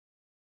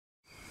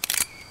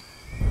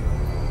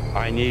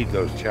I need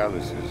those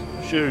chalices.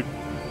 Shoot.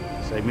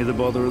 Save me the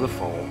bother of the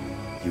fall.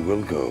 You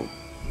will go.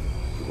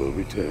 You will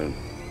return.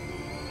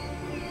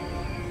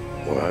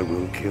 Or I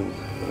will kill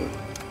her.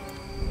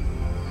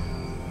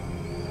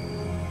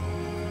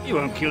 You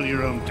won't kill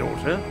your own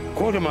daughter.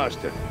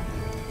 Quartermaster,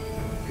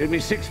 give me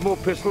 6 more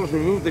pistols,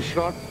 remove the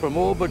shot from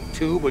all but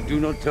 2, but do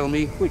not tell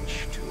me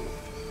which 2.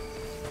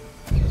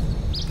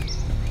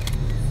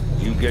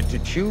 You get to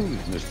choose,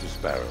 Mr.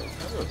 Sparrow.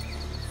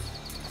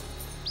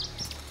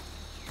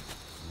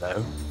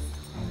 No.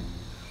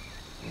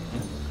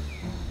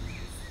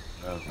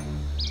 No.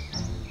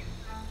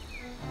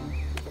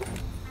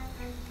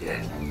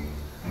 Yes.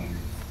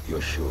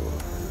 You're sure?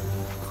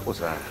 What's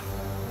that?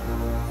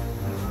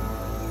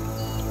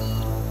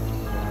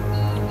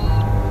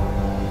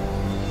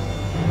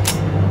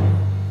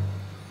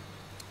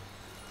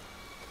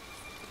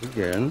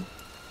 Again?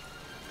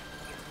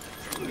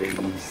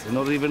 Please, they're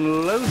not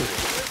even loaded.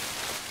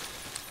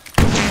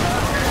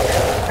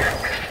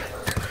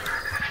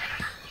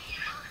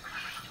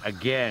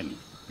 Again.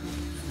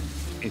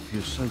 If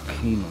you're so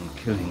keen on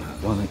killing her,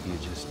 why don't you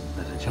just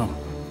let her jump?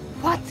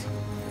 What?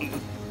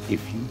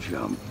 If you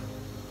jump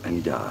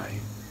and die,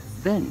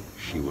 then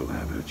she will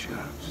have her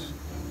chance.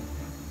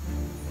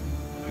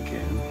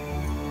 Again.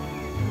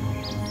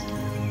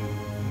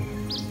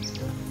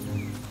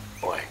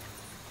 Boy,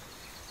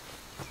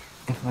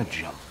 if I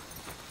jump,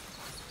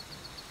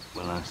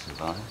 will I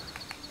survive?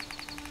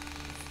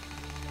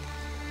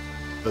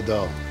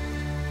 Vidal.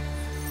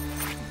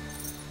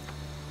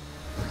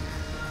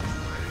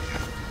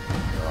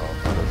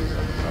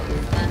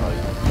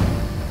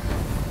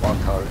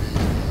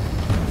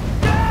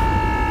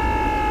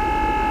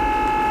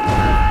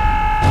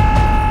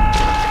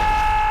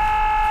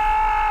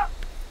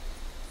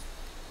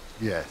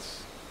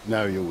 Yes,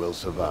 now you will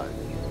survive.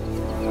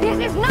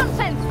 This is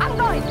nonsense! I'm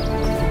going!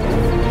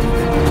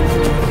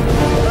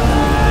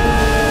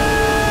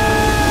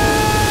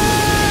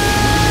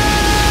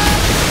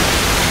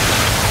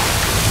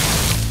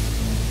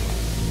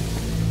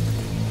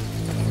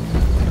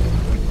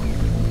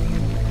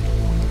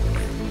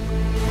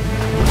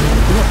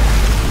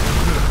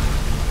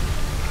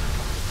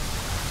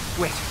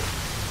 Wet.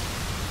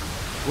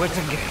 Wet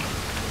again.